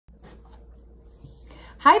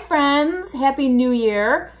Hi friends, Happy New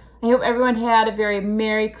Year. I hope everyone had a very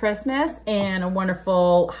Merry Christmas and a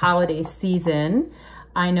wonderful holiday season.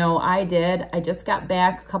 I know I did. I just got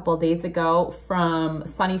back a couple of days ago from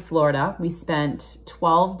sunny Florida. We spent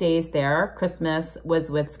 12 days there. Christmas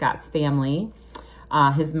was with Scott's family,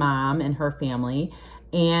 his mom and her family.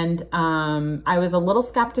 And I was a little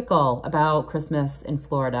skeptical about Christmas in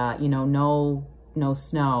Florida, you know, no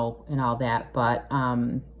snow and all that, but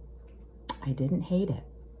I didn't hate it.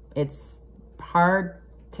 It's hard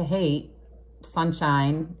to hate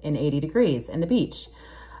sunshine and 80 degrees and the beach.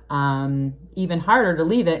 Even harder to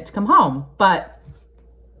leave it to come home, but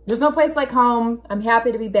there's no place like home. I'm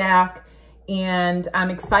happy to be back and I'm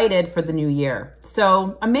excited for the new year.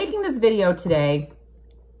 So I'm making this video today.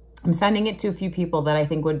 I'm sending it to a few people that I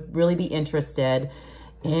think would really be interested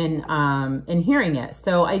in hearing it.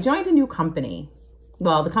 So I joined a new company.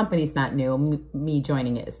 Well, the company's not new. Me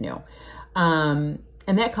joining it is new.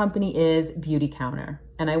 And that company is Beautycounter.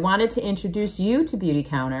 And I wanted to introduce you to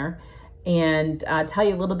Beautycounter and tell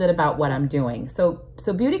you a little bit about what I'm doing. So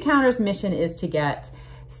Beautycounter's mission is to get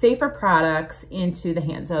safer products into the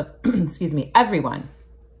hands of, excuse me, everyone.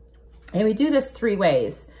 And we do this three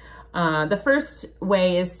ways. The first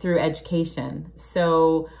way is through education.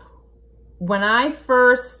 So when I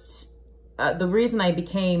first, the reason I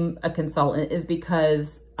became a consultant is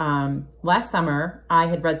because last summer I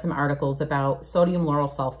had read some articles about sodium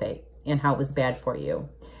lauryl sulfate and how it was bad for you.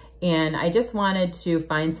 And I just wanted to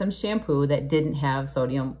find some shampoo that didn't have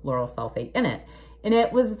sodium lauryl sulfate in it. And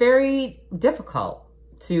it was very difficult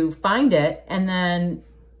to find it and then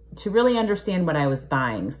to really understand what I was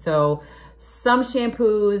buying. So some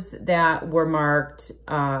shampoos that were marked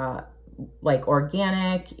like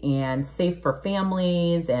organic and safe for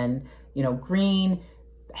families and, you know, green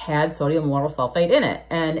had sodium lauryl sulfate in it.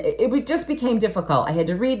 And it just became difficult. I had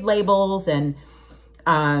to read labels and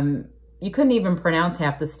you couldn't even pronounce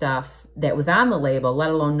half the stuff that was on the label, let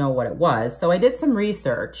alone know what it was. So I did some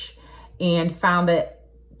research and found that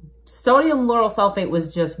sodium lauryl sulfate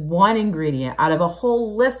was just one ingredient out of a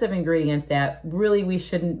whole list of ingredients that really we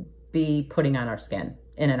shouldn't be putting on our skin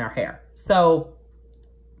and in our hair. So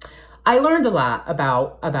I learned a lot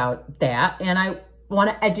about that, and I want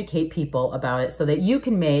to educate people about it so that you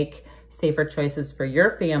can make safer choices for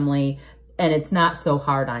your family and it's not so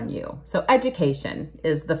hard on you. So education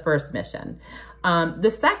is the first mission.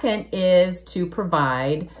 The second is to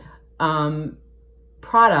provide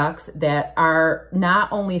products that are not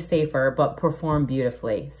only safer, but perform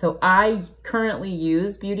beautifully. So I currently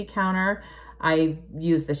use Beautycounter. I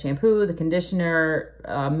use the shampoo, the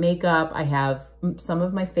conditioner, makeup. I have some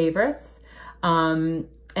of my favorites.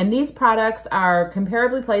 And these products are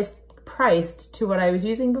comparably priced to what I was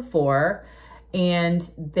using before, and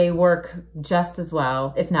they work just as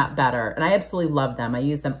well, if not better. And I absolutely love them. I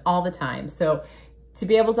use them all the time. So to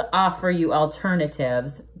be able to offer you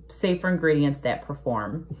alternatives, safer ingredients that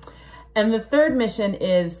perform. And the third mission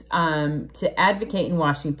is to advocate in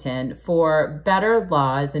Washington for better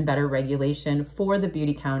laws and better regulation for the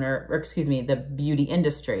Beautycounter, or excuse me, the beauty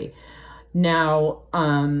industry. Now,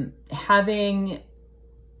 having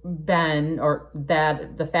been, or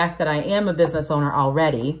that the fact that I am a business owner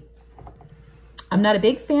already, I'm not a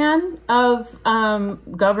big fan of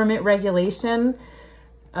government regulation,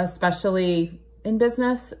 especially in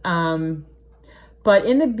business. But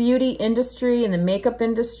in the beauty industry and the makeup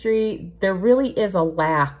industry, there really is a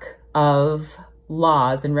lack of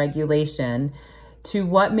laws and regulation to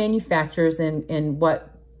what manufacturers and what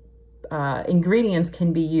ingredients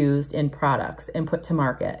can be used in products and put to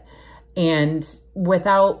market. And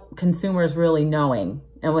without consumers really knowing,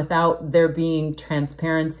 and without there being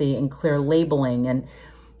transparency and clear labeling. And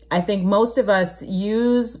I think most of us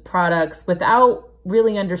use products without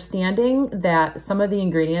really understanding that some of the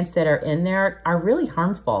ingredients that are in there are really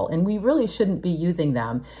harmful and we really shouldn't be using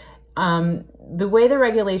them. The way the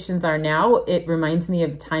regulations are now, it reminds me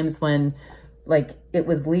of times when like it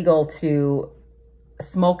was legal to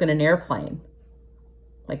smoke in an airplane.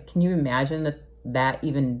 Like, can you imagine that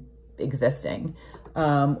even existing?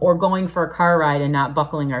 Or going for a car ride and not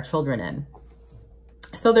buckling our children in.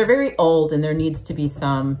 So they're very old and there needs to be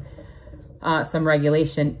some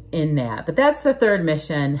regulation in that. But that's the third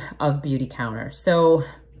mission of Beautycounter. So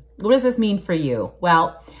what does this mean for you?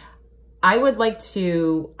 Well, I would like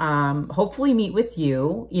to hopefully meet with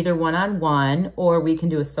you either one-on-one, or we can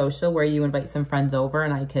do a social where you invite some friends over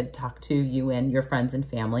and I could talk to you and your friends and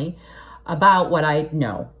family about what I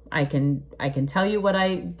know. I can tell you what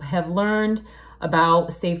I have learned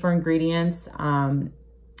about safer ingredients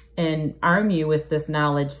and arm you with this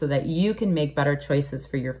knowledge so that you can make better choices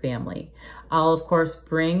for your family. I'll, of course,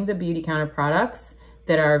 bring the Beautycounter products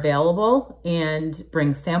that are available and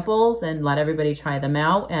bring samples and let everybody try them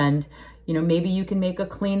out. And, you know, maybe you can make a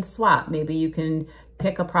clean swap. Maybe you can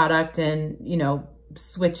pick a product and, you know,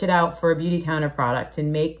 switch it out for a Beautycounter product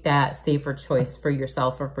and make that safer choice for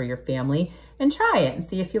yourself or for your family and try it and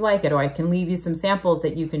see if you like it. Or I can leave you some samples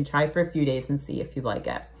that you can try for a few days and see if you like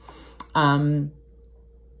it.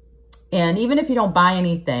 And even if you don't buy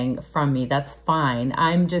anything from me, that's fine.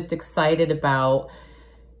 I'm just excited about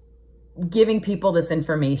giving people this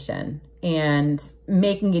information and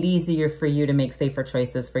making it easier for you to make safer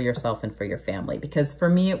choices for yourself and for your family. Because for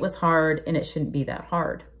me, it was hard and it shouldn't be that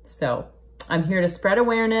hard. So I'm here to spread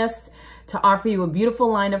awareness, to offer you a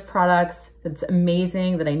beautiful line of products that's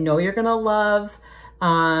amazing, that I know you're gonna love.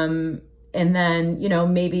 And then, you know,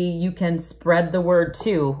 maybe you can spread the word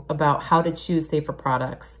too about how to choose safer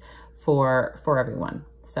products for everyone.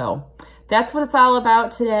 So that's what it's all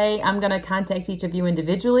about today. I'm gonna contact each of you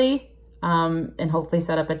individually and hopefully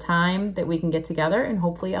set up a time that we can get together, and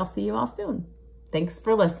hopefully I'll see you all soon. Thanks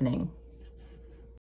for listening.